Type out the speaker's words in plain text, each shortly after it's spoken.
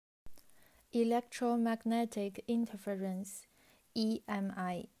Electromagnetic interference,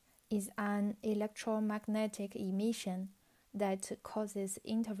 EMI, is an electromagnetic emission that causes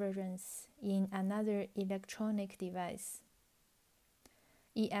interference in another electronic device.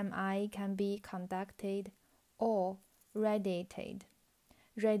 EMI can be conducted or radiated.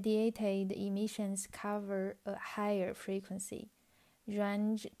 Radiated emissions cover a higher frequency,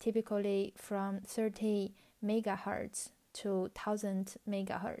 range typically from 30 MHz to 1000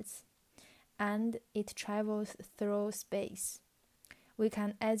 MHz, and it travels through space. We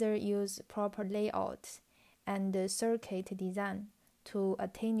can either use proper layout and circuit design to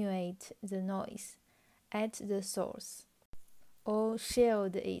attenuate the noise at the source, or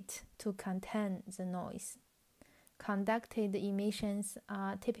shield it to contain the noise. Conducted emissions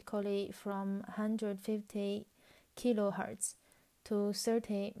are typically from 150 kHz to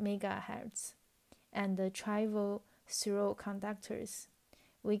 30 MHz and travel through conductors.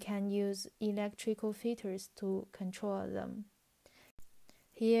 We can use electrical filters to control them.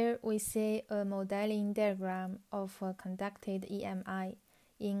 Here we see a modeling diagram of a conducted EMI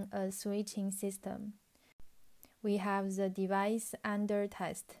in a switching system. We have the device under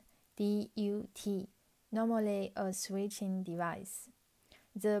test, DUT, normally a switching device.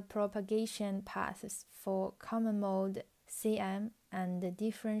 The propagation paths for common mode CM and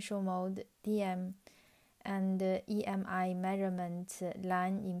differential mode DM and EMI measurement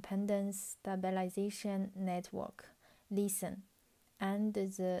Line Impedance Stabilization Network, LISN, and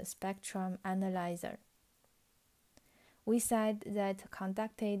the spectrum analyzer. We said that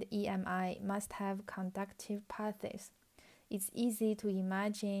conducted EMI must have conductive paths. It's easy to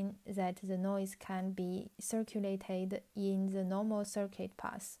imagine that the noise can be circulated in the normal circuit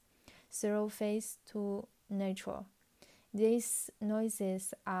path, through phase to neutral. These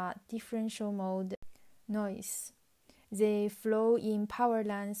noises are differential mode noise. They flow in power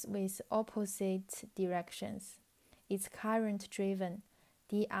lines with opposite directions. It's current driven,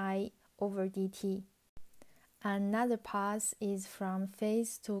 dI over dt. Another path is from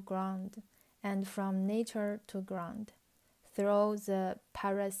phase to ground and from neutral to ground through the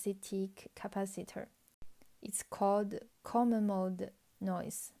parasitic capacitor. It's called common mode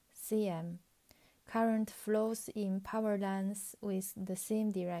noise, CM. Current flows in power lines with the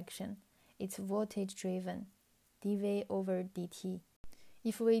same direction. It's voltage driven, dV over dt.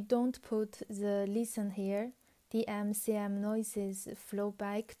 If we don't put the LISN here, DM-CM noises flow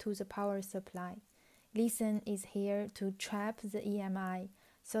back to the power supply. LISN is here to trap the EMI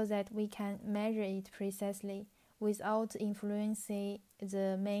so that we can measure it precisely without influencing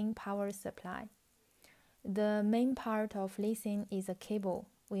the main power supply. The main part of LISN is a cable.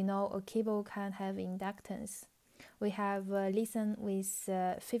 We know a cable can have inductance. We have LISN with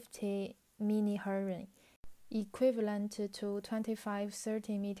 50 mH, equivalent to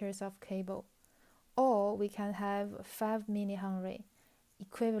 25-30 meters of cable. Or we can have 5 mH,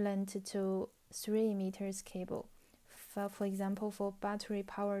 equivalent to 3 meters cable, for example, for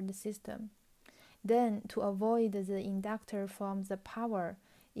battery-powered system. Then, to avoid the inductor from the power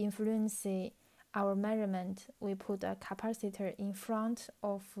influencing our measurement, we put a capacitor in front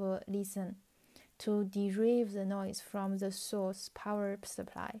of LISN to derive the noise from the source power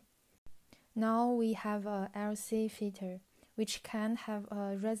supply. Now we have a LC filter, which can have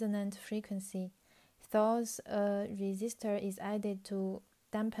a resonant frequency. Thus, a resistor is added to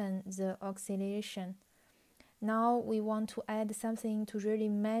dampen the oscillation. Now we want to add something to really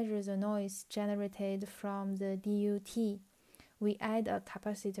measure the noise generated from the DUT. We add a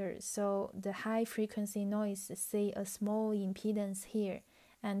capacitor, so the high frequency noise see a small impedance here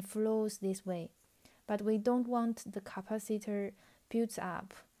and flows this way. But we don't want the capacitor built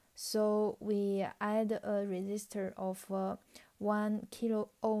up, so we add a resistor of 1 kilo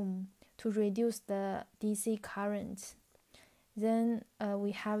ohm to reduce the DC current. Then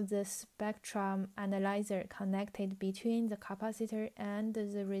we have the spectrum analyzer connected between the capacitor and the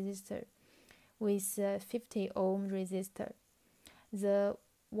resistor with a 50 ohm resistor. The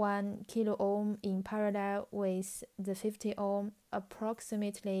 1 kilo ohm in parallel with the 50 ohm,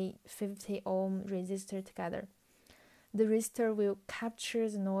 approximately 50 ohm resistor together. The resistor will capture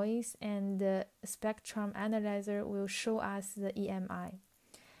the noise and the spectrum analyzer will show us the EMI.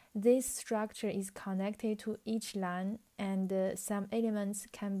 This structure is connected to each line and some elements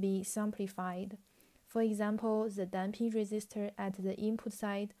can be simplified. For example, the damping resistor at the input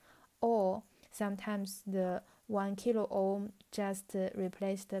side, or sometimes the 1 kilo ohm just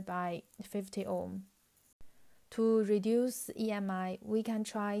replaced by 50 ohm. To reduce EMI, we can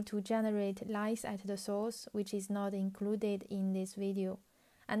try to generate lights at the source, which is not included in this video.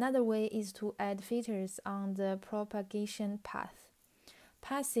 Another way is to add filters on the propagation path.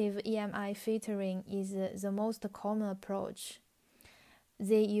 Passive EMI filtering is the most common approach.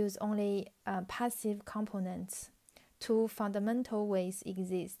 They use only passive components. Two fundamental ways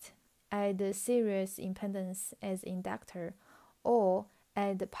exist: add series impedance as inductor or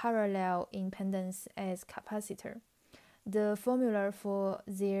add parallel impedance as capacitor. The formula for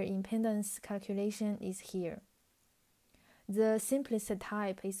their impedance calculation is here. The simplest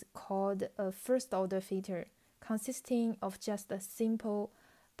type is called a first-order filter, consisting of just a simple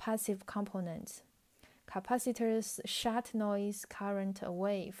passive component. Capacitors shut noise current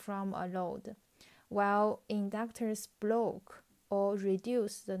away from a load, while inductors block or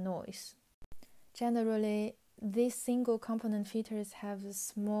reduce the noise. Generally, these single component filters have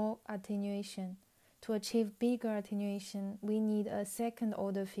small attenuation. To achieve bigger attenuation, we need a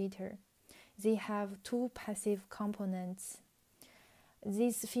second-order filter. They have two passive components.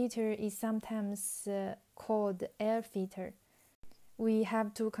 This filter is sometimes called air filter. We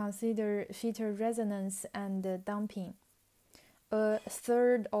have to consider filter resonance and damping. A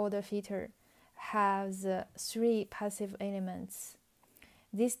third-order filter has three passive elements.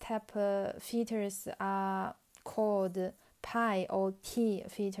 These type of filters are called pi or T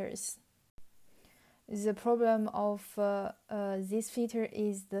filters. The problem of this filter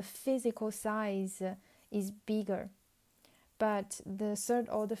is the physical size is bigger, but the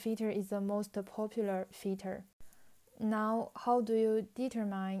third-order filter is the most popular filter. Now, how do you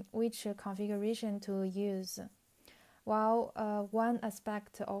determine which configuration to use? Well, one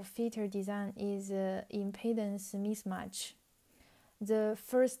aspect of filter design is impedance mismatch. The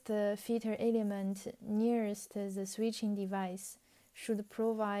first filter element nearest the switching device should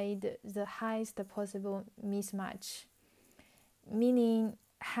provide the highest possible mismatch, meaning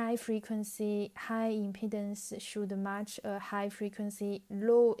high frequency, high impedance should match a high frequency,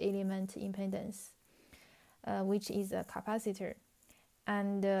 low element impedance, which is a capacitor,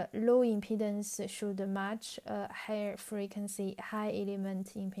 and low impedance should match a higher frequency, high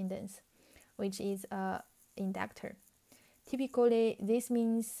element impedance, which is a inductor. Typically, this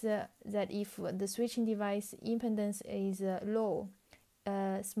means that if the switching device impedance is low,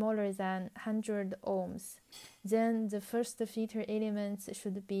 smaller than 100 ohms, then the first filter element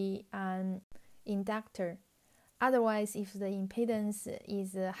should be an inductor. Otherwise, if the impedance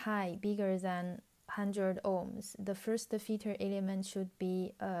is high, bigger than 100 ohms, the first filter element should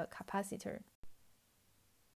be a capacitor.